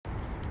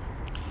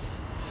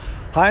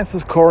Hi, this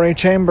is Corey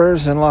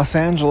Chambers in Los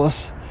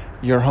Angeles.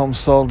 Your home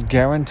sold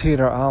guaranteed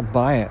or I'll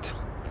buy it.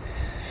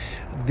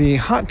 The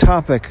hot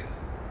topic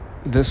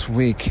this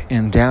week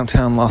in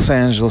downtown Los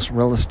Angeles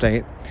real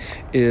estate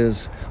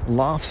is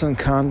lofts and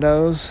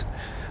condos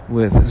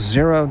with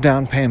zero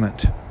down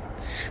payment.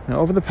 Now,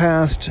 over the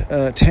past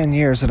 10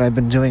 years that I've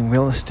been doing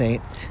real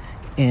estate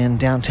in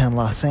downtown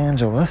Los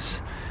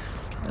Angeles,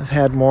 I've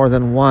had more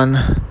than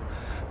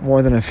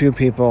a few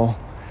people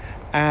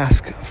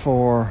ask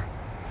for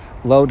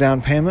low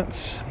down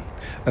payments,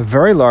 a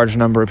very large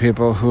number of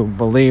people who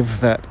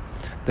believe that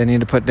they need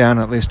to put down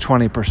at least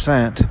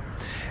 20%,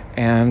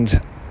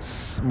 and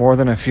more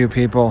than a few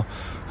people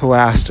who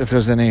asked if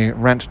there's any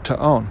rent to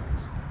own.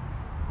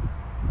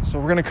 So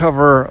we're going to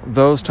cover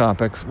those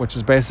topics, which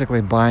is basically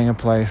buying a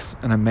place,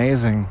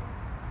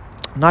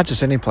 not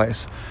just any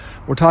place.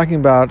 We're talking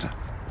about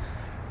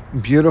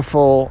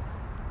beautiful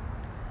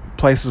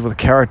places with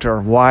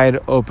character, wide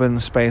open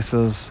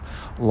spaces,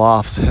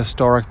 lofts,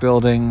 historic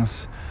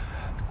buildings,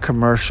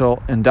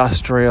 commercial,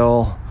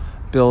 industrial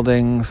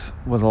buildings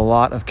with a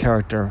lot of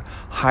character,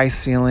 high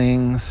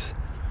ceilings,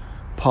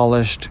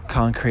 polished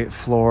concrete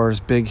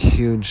floors, big,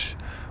 huge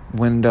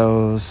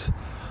windows,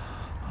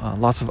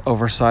 lots of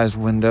oversized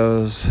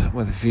windows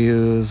with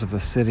views of the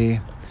city,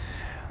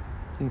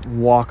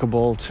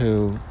 walkable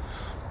to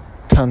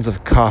tons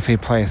of coffee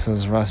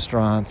places,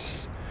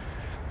 restaurants,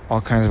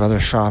 all kinds of other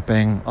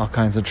shopping, all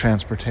kinds of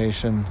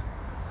transportation.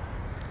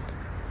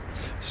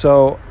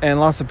 So, and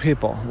lots of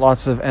people,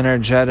 lots of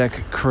energetic,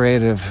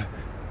 creative,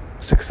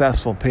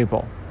 successful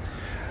people.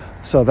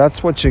 So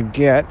that's what you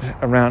get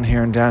around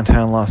here in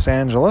downtown Los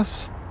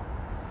Angeles.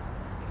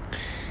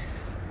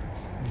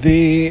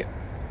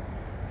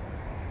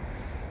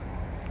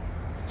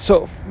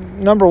 So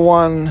number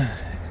one,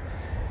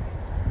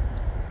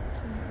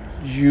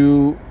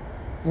 you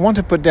want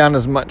to put down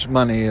as much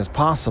money as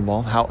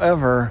possible.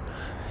 However,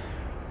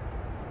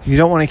 you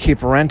don't want to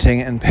keep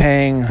renting and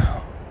paying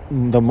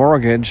the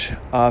mortgage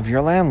of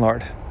your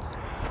landlord.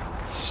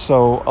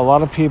 So a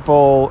lot of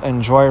people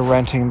enjoy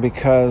renting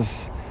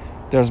because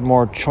there's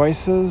more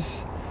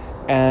choices,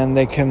 and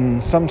they can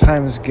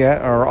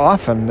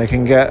often they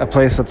can get a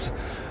place that's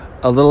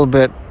a little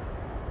bit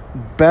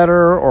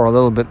better or a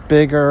little bit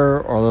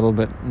bigger or a little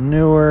bit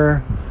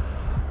newer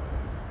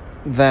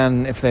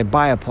than if they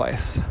buy a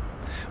place.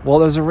 Well,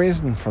 there's a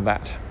reason for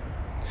that.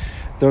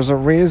 There's a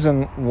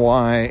reason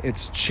why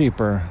it's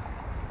cheaper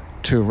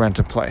to rent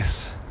a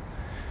place.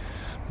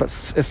 But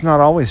it's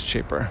not always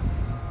cheaper.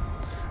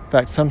 In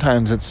fact,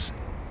 sometimes it's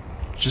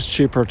just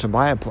cheaper to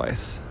buy a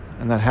place,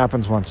 and that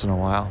happens once in a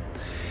while.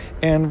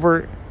 And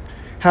we're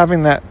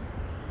having that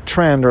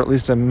trend, or at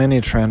least a mini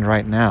trend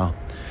right now,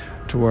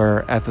 to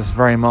where at this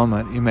very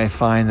moment you may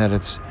find that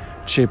it's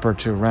cheaper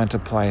to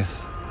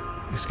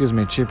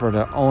cheaper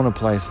to own a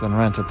place than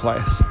rent a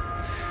place.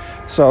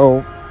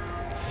 So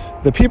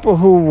the people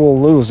who will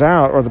lose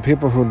out are the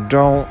people who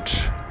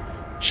don't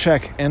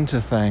check into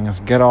things,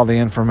 get all the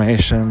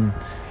information,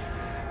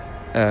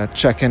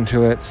 check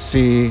into it,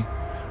 see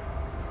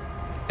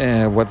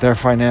what their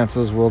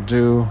finances will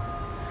do.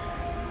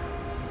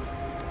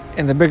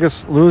 And the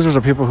biggest losers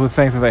are people who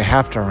think that they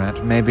have to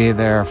rent. Maybe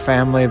their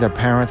family, their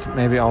parents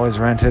maybe always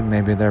rented.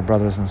 Maybe their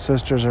brothers and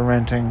sisters are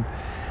renting.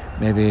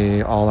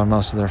 Maybe all or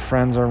most of their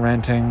friends are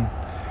renting.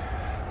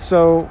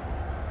 So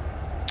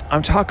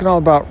I'm talking all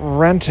about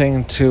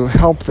renting to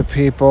help the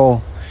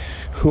people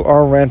who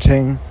are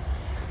renting,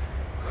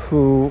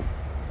 who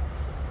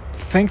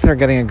think they're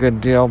getting a good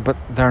deal, but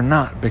they're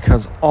not,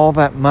 because all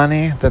that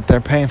money that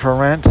they're paying for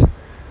rent,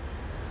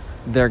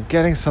 they're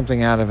getting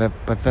something out of it,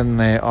 but then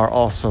they are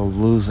also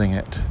losing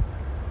it.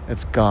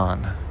 It's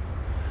gone.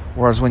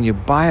 Whereas when you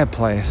buy a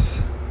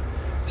place,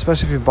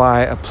 especially if you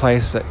buy a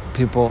place that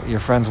your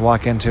friends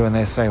walk into and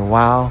they say,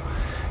 wow,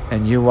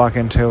 and you walk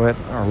into it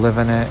or live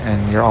in it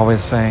and you're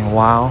always saying,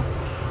 wow,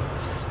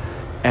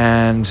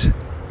 and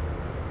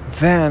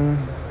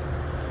then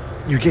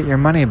you get your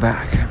money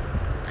back.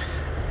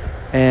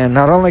 And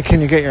not only can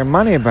you get your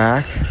money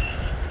back,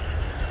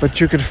 but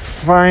you could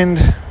find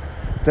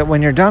that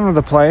when you're done with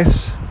the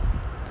place,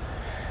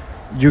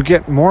 you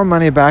get more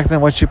money back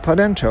than what you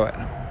put into it.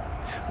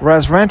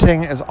 Whereas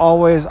renting is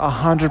always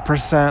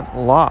 100%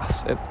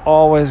 loss. It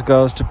always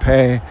goes to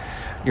pay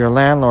your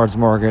landlord's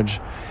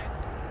mortgage,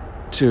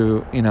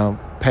 to,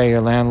 pay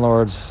your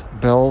landlord's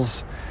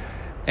bills,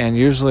 and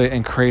usually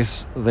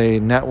increase the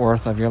net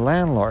worth of your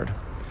landlord.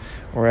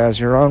 Whereas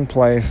your own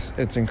place,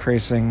 it's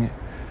increasing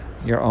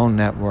your own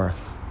net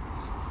worth.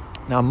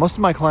 Now, most of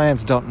my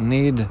clients don't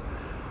need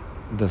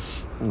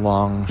this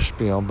long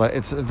spiel, but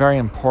it's a very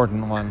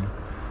important one.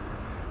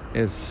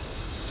 It's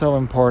so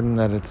important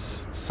that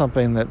it's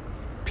something that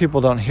people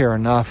don't hear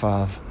enough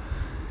of,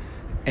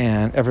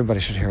 and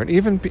everybody should hear it.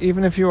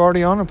 Even if you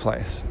already own a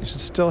place, you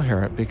should still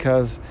hear it,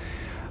 because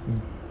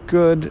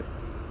good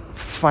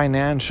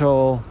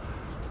financial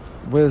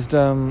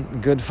wisdom,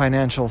 good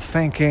financial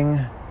thinking,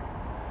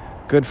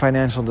 good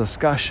financial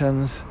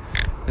discussions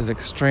is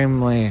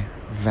extremely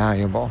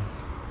valuable.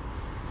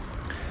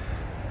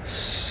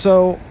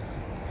 So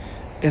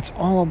it's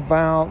all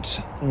about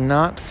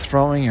not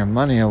throwing your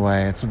money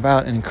away. It's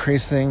about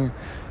increasing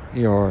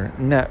your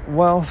net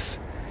wealth,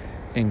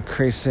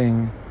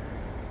 increasing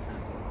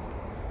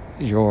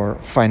your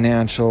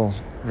financial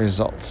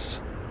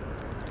results.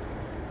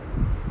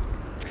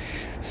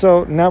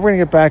 So now we're going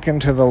to get back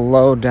into the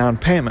low down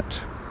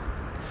payment.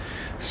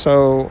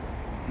 So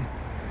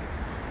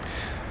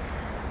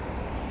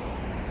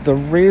the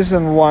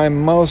reason why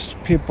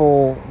most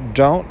people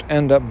don't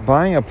end up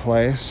buying a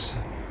place,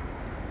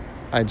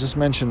 I just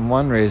mentioned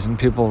one reason.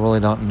 People really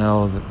don't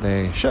know that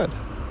they should,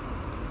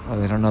 or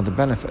they don't know the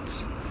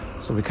benefits.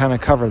 So we kind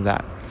of covered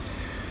that.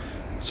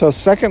 So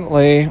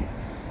secondly,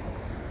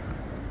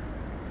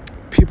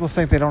 people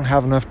think they don't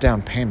have enough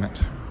down payment.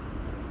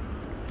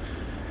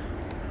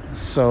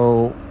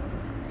 So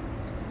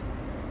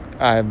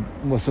I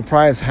was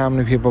surprised how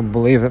many people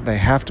believe that they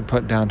have to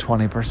put down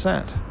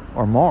 20%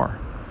 or more.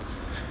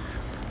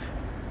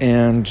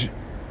 And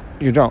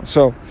you don't.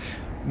 So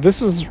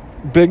this is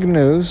big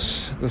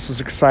news. This is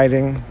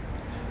exciting.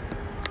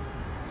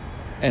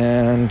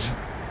 And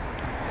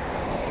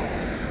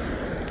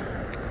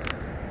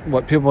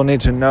what people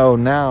need to know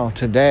now,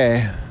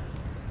 today,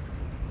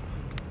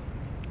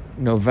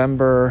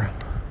 November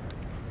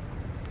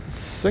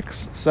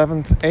 6th,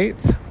 7th,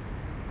 8th,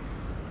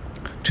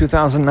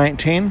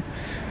 2019,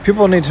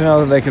 people need to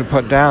know that they could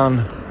put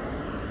down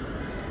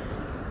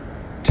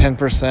 10%,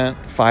 5%,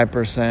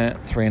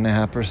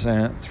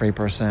 3.5%,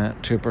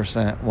 3%,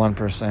 2%,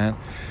 1%,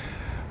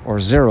 or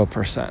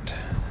 0%,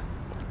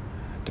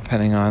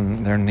 depending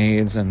on their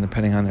needs and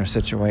depending on their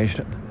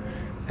situation,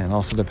 and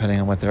also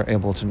depending on what they're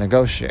able to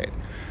negotiate.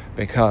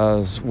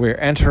 Because we're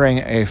entering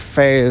a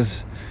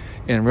phase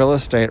in real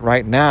estate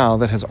right now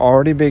that has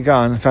already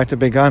begun. In fact, it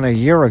begun a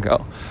year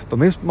ago. But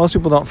most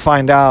people don't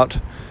find out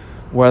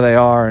where they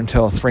are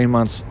until 3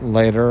 months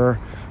later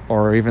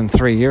or even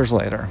 3 years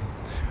later.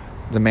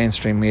 The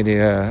mainstream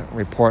media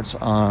reports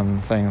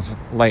on things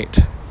late.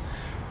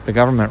 The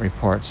government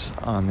reports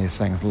on these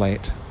things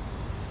late.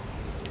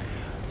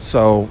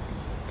 So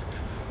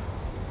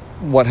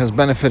what has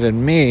benefited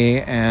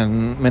me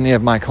and many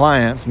of my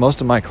clients, most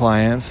of my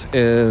clients,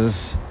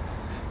 is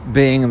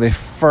being the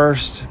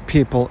first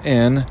people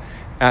in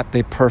at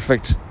the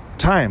perfect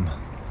time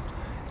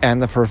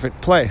and the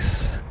perfect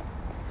place.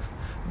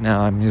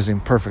 Now, I'm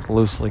using perfect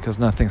loosely because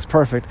nothing's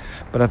perfect,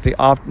 but at the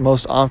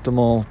most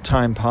optimal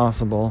time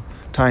possible,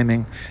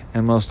 timing,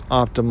 and most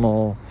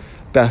optimal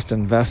best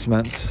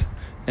investments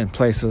in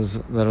places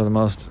that are the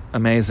most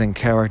amazing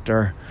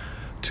character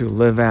to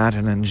live at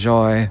and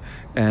enjoy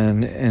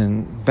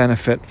and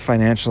benefit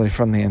financially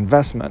from the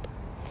investment.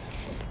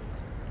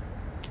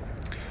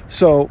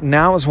 So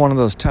now is one of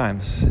those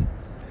times.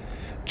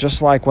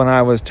 Just like when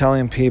I was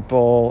telling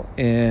people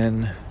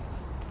in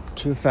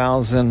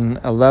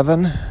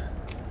 2011,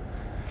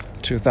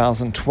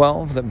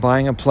 2012, that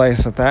buying a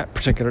place at that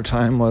particular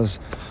time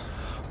was,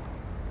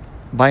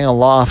 buying a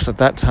loft at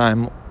that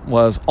time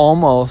was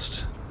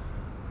almost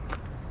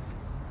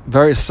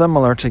very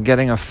similar to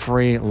getting a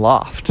free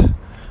loft.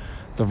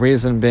 The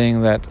reason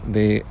being that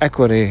the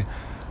equity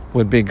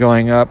would be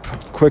going up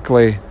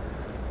quickly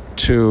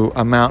to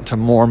amount to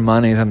more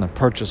money than the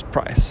purchase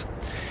price.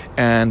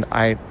 And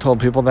I told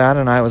people that,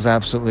 and I was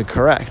absolutely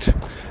correct.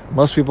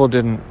 Most people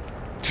didn't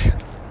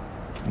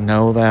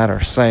know that or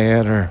say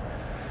it, or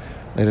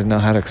they didn't know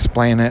how to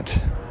explain it.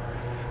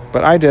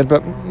 But I did.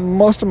 But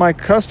most of my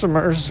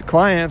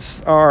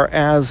clients are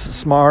as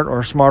smart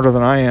or smarter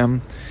than I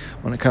am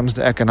when it comes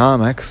to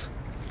economics.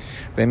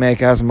 They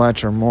make as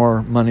much or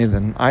more money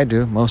than I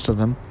do, most of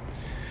them.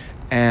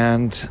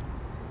 And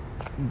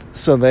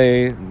so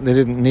they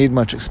didn't need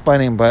much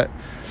explaining, but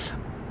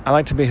I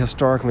like to be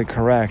historically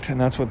correct, and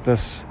that's what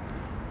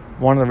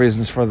one of the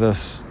reasons for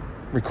this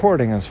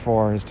recording is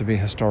to be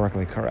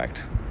historically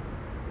correct.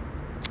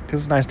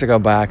 Because it's nice to go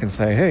back and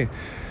say, hey,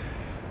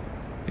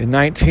 in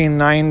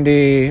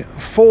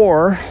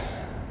 1994,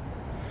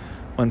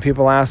 when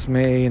people asked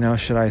me,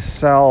 should I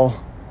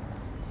sell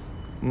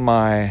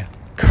my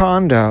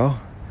condo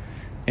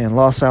in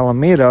Los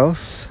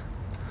Alamitos,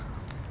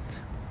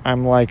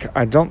 I'm like,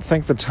 I don't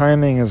think the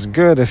timing is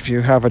good if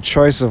you have a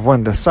choice of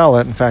when to sell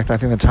it. In fact, I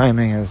think the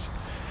timing now's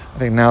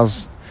in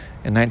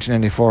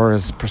 1994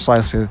 is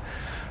precisely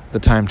the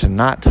time to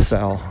not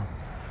sell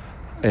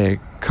a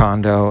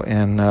condo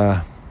in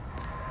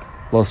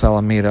Los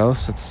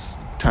Alamitos. It's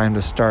time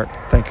to start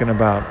thinking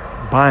about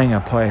buying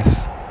a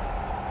place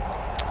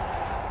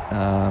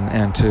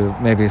and to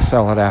maybe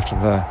sell it after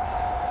the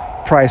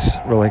price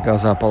really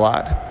goes up a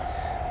lot.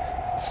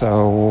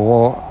 So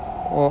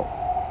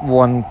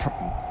one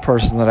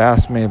person that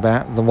asked me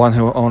about, the one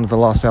who owned the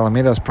Los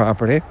Alamitos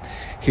property,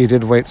 he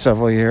did wait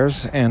several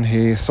years and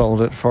he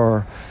sold it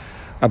for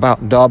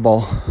about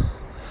double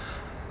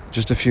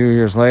just a few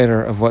years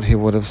later of what he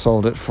would have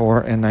sold it for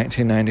in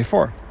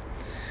 1994.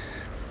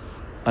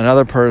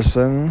 Another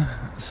person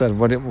said,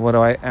 what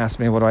do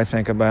I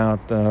think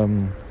about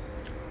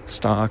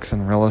stocks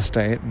and real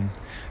estate? And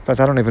in fact,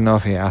 I don't even know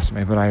if he asked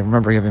me, but I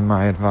remember giving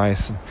my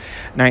advice in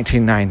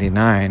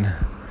 1999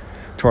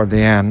 toward the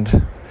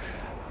end.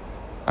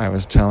 I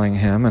was telling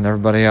him and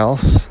everybody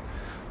else,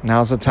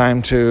 now's the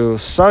time to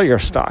sell your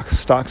stocks.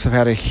 Stocks have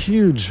had a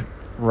huge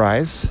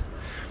rise.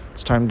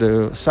 It's time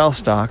to sell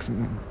stocks,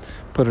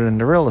 put it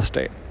into real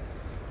estate.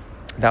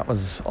 That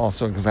was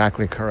also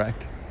exactly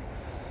correct.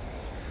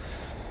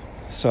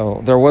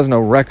 So there was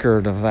no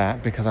record of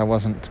that because I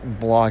wasn't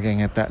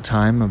blogging at that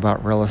time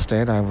about real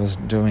estate. I was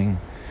doing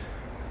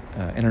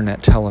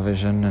internet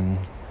television and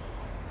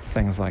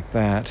things like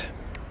that.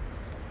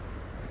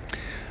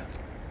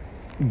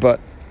 But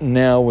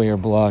now we are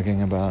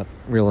blogging about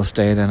real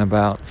estate and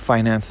about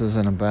finances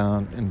and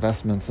about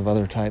investments of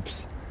other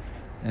types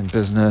and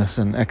business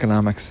and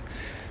economics.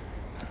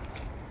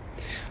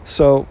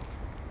 So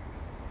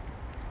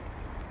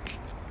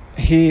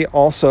he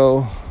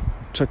also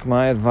took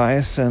my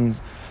advice and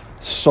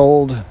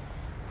sold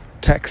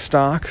tech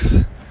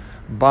stocks,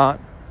 bought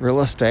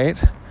real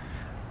estate,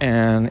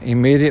 and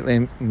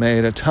immediately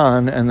made a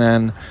ton. And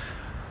then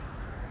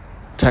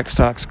tech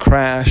stocks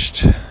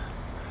crashed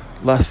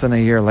less than a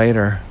year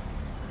later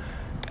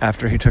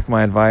after he took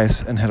my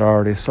advice and had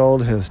already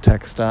sold his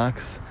tech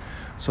stocks.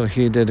 So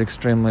he did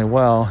extremely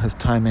well. His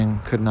timing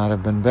could not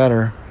have been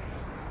better.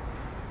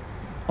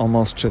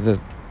 Almost to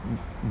the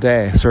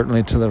day,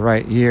 certainly to the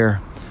right year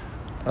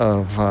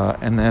of,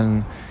 and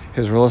then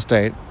his real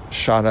estate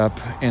shot up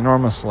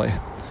enormously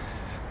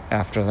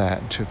after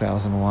that.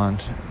 2001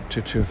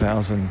 to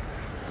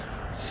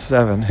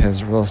 2007,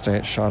 his real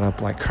estate shot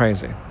up like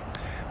crazy.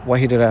 What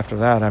he did after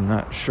that, I'm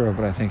not sure,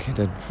 but I think he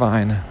did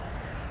fine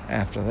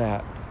after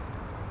that.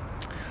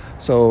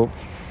 So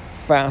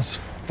fast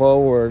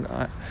forward,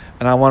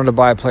 and I wanted to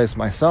buy a place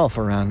myself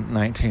around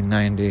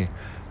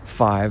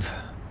 1995,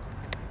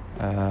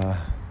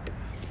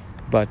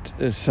 but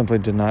it simply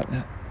did not.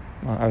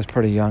 Well, I was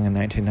pretty young in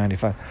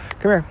 1995.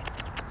 Come here.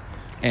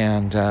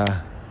 And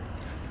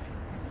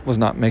was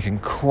not making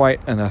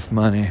quite enough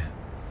money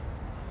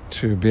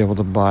to be able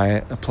to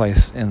buy a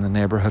place in the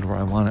neighborhood where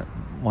I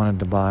wanted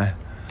to buy,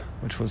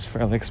 which was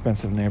fairly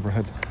expensive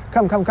neighborhoods.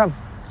 Come.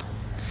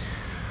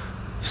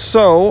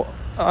 So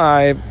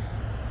I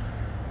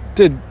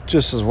did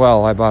just as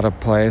well. I bought a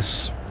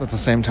place at the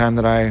same time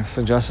that I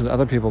suggested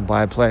other people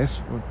buy a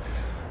place.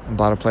 I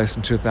bought a place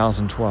in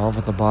 2012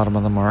 at the bottom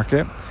of the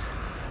market.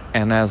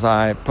 And as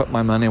I put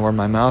my money where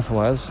my mouth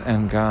was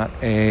and got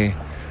a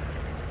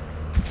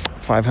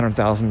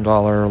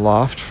 $500,000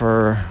 loft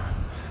for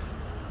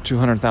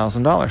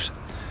 $200,000.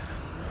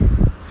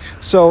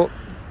 So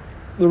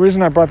the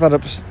reason I brought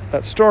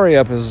that story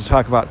up is to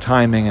talk about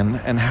timing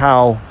and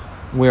how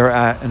we're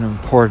at an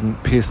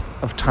important piece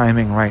of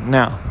timing right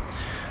now.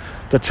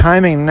 The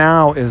timing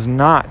now is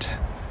not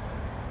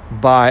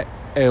buy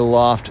a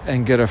loft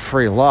and get a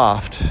free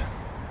loft.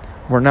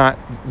 We're not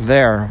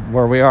there.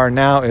 Where we are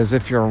now is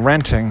if you're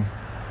renting,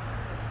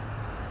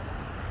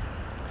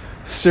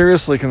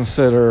 seriously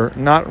consider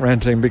not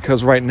renting,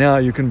 because right now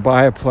you can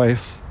buy a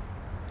place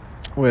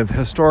with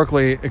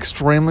historically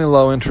extremely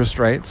low interest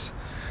rates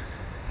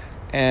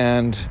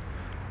and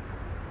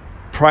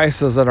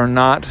prices that are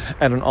not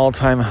at an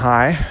all-time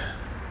high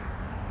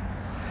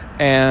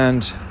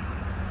and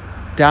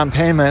down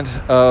payment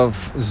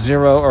of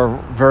 0 or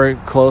very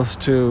close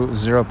to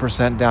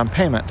 0% down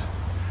payment.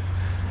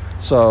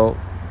 So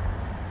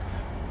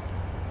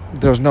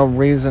there's no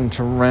reason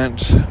to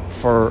rent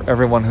for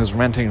everyone who's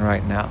renting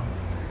right now.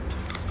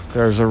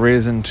 There's a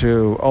reason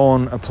to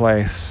own a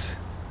place.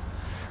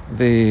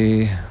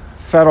 The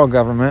federal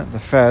government, the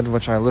Fed,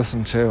 which I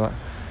listen to,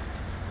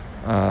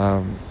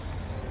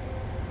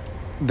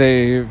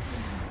 they've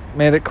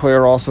made it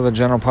clear, also the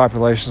general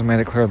population has made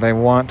it clear they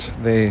want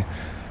the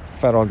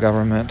federal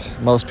government,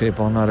 most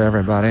people, not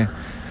everybody,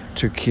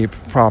 to keep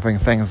propping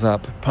things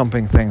up,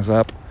 pumping things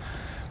up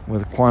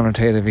with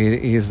quantitative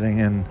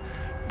easing and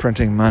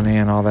printing money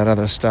and all that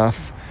other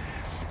stuff.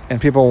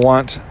 And people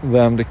want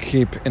them to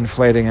keep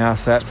inflating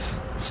assets,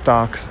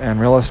 stocks,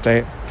 and real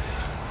estate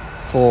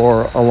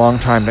for a long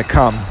time to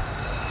come.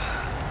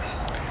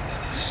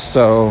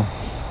 So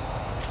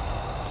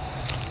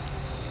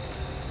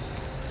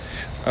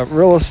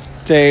real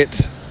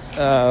estate,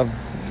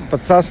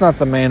 but that's not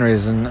the main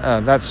reason.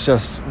 That's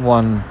just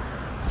one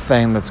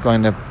thing that's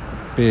going to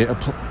be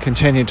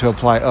continue to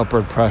apply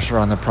upward pressure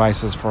on the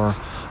prices for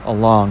a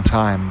long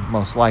time,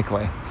 most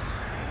likely.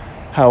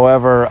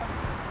 However,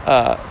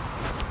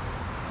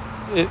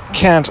 it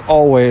can't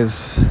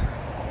always.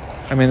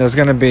 I mean, there's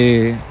going to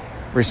be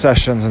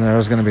recessions and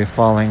there's going to be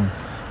falling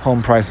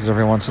home prices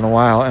every once in a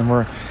while, and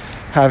we're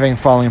having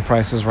falling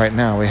prices right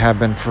now. We have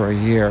been for a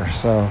year.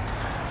 So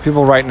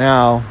people right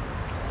now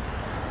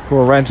who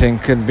are renting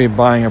could be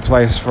buying a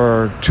place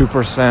for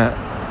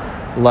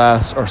 2%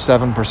 less or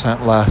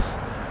 7% less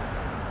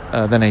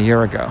than a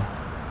year ago.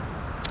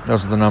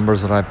 Those are the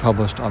numbers that I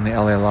published on the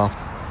LA Loft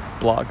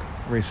blog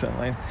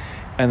recently.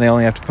 And they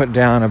only have to put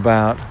down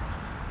about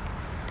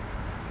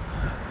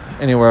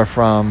anywhere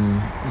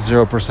from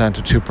 0%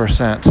 to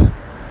 2%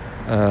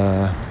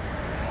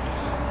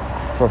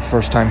 for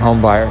first-time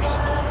home buyers.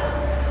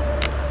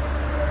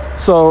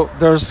 So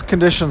there's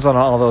conditions on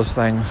all those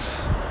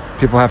things.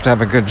 People have to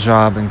have a good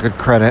job and good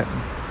credit.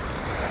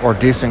 or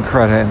decent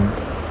credit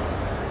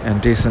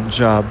and decent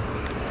job.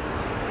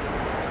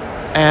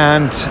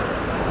 And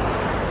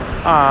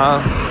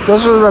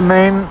those are the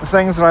main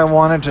things that I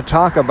wanted to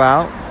talk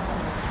about.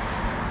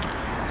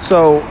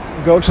 So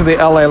go to the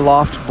LA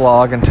Loft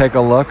blog and take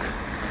a look.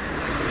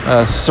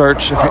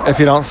 Search, if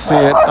you don't see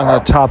it on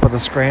the top of the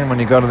screen, when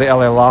you go to the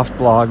LA Loft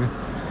blog,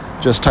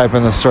 just type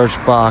in the search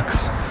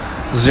box,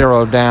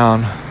 Zero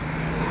Down,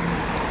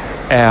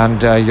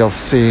 and you'll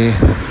see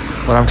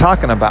what I'm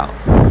talking about.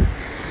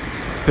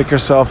 Pick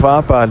yourself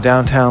up a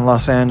downtown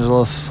Los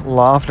Angeles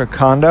loft or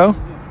condo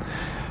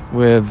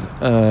with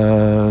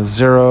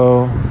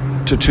 0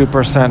 to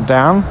 2%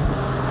 down.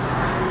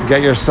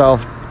 Get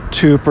yourself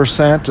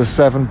 2% to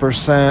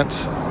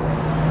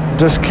 7%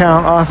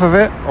 discount off of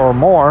it or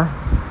more,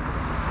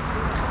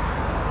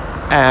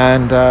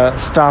 and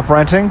stop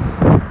renting.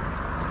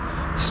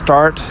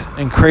 Start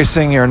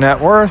increasing your net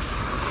worth.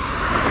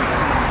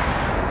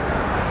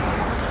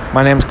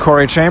 My name's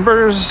Corey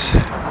Chambers.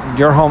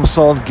 Your home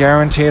sold,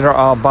 guaranteed, or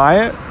I'll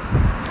buy it.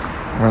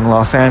 We're in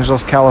Los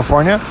Angeles,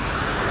 California.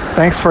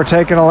 Thanks for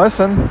taking a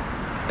listen,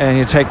 and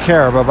you take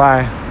care.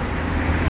 Bye-bye.